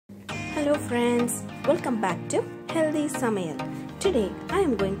Hello friends, welcome back to Healthy Samayal. Today I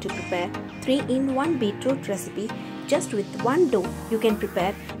am going to prepare 3-in-1 beetroot recipe. Just with one dough you can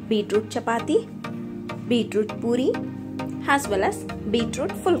prepare beetroot chapathi, beetroot puri as well as beetroot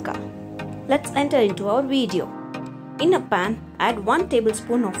fulka. Let's enter into our video. In a pan add 1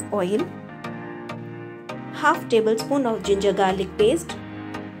 tablespoon of oil, half tablespoon of ginger garlic paste.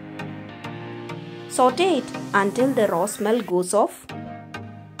 Saute it until the raw smell goes off.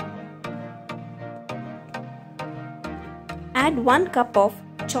 Add 1 cup of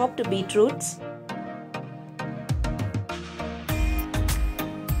chopped beetroots.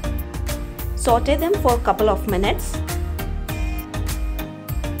 Saute them for a couple of minutes.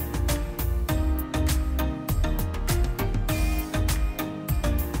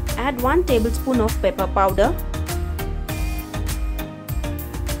 Add 1 tablespoon of pepper powder.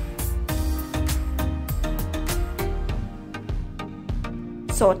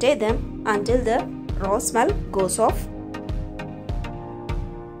 Saute them until the raw smell goes off.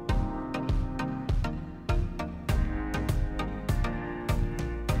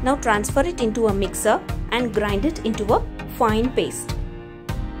 Now transfer it into a mixer and grind it into a fine paste.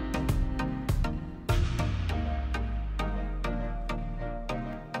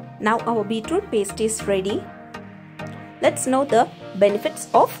 Now our beetroot paste is ready. Let's know the benefits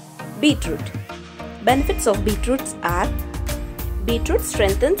of beetroot. Benefits of beetroots are: beetroot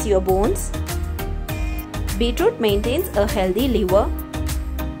strengthens your bones. Beetroot maintains a healthy liver.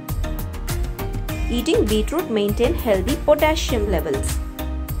 Eating beetroot maintains healthy potassium levels.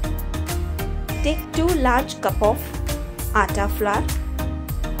 Take 2 large cups of atta flour.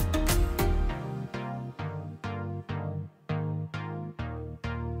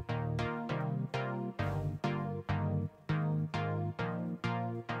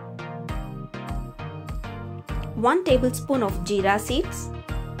 One tablespoon of jeera seeds.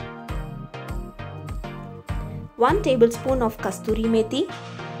 1 tablespoon of kasturi methi.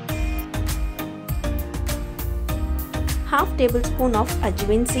 Half tablespoon of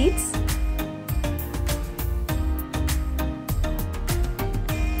ajwain seeds.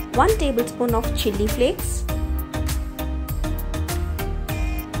 1 tablespoon of chili flakes,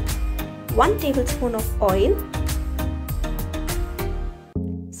 1 tablespoon of oil,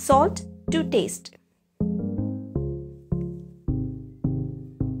 salt to taste.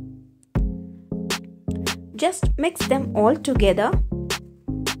 Just mix them all together.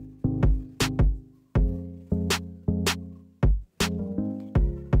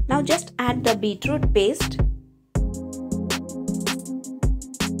 Now just add the beetroot paste.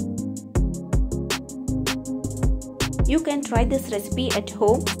 You can try this recipe at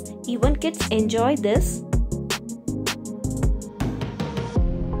home. Even kids enjoy this.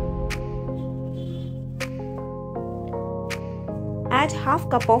 Add half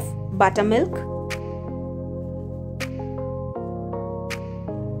cup of buttermilk.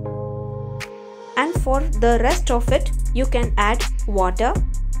 And for the rest of it, you can add water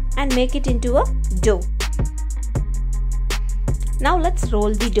and make it into a dough. Now let's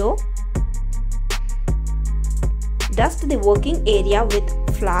roll the dough. Dust the working area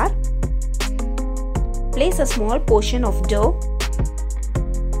with flour. Place a small portion of dough.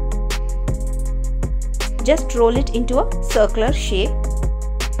 Just roll it into a circular shape.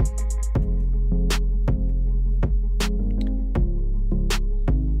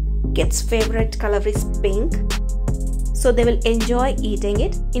 Kids' favorite color is pink, so they will enjoy eating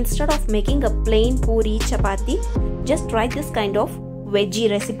it. Instead of making a plain puri chapathi, just try this kind of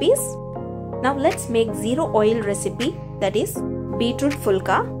veggie recipes. Now let's make zero oil recipe, that is beetroot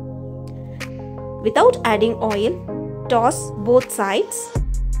fulka. Without adding oil, toss both sides.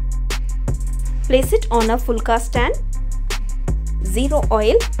 Place it on a fulka stand. Zero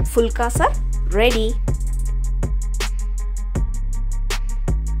oil fulkas are ready.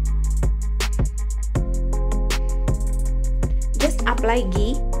 Just apply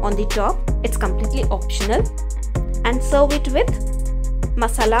ghee on the top. It's completely optional. And serve it with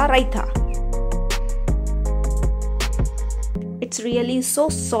masala raita. It's really so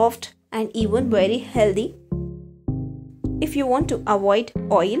soft and even very healthy. If you want to avoid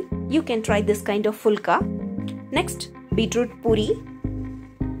oil, you can try this kind of fulka. Next, beetroot puri.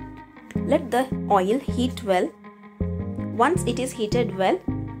 Let the oil heat well. Once it is heated well,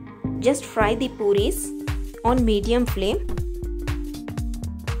 just fry the puris on medium flame.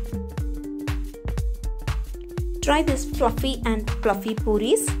 Try this fluffy and fluffy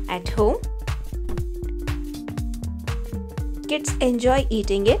puris at home. Kids enjoy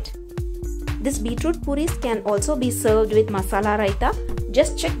eating it. This beetroot puris can also be served with masala raita.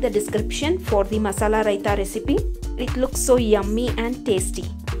 Just check the description for the masala raita recipe. It looks so yummy and tasty.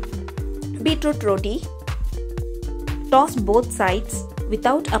 beetroot roti. Toss both sides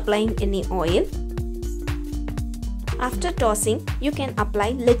without applying any oil. After tossing, you can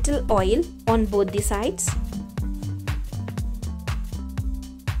apply little oil on both the sides.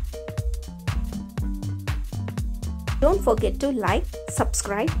 Don't forget to like,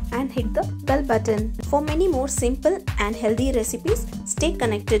 subscribe and hit the bell button. For many more simple and healthy recipes, stay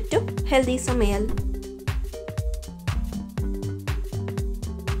connected to Healthy Samayal.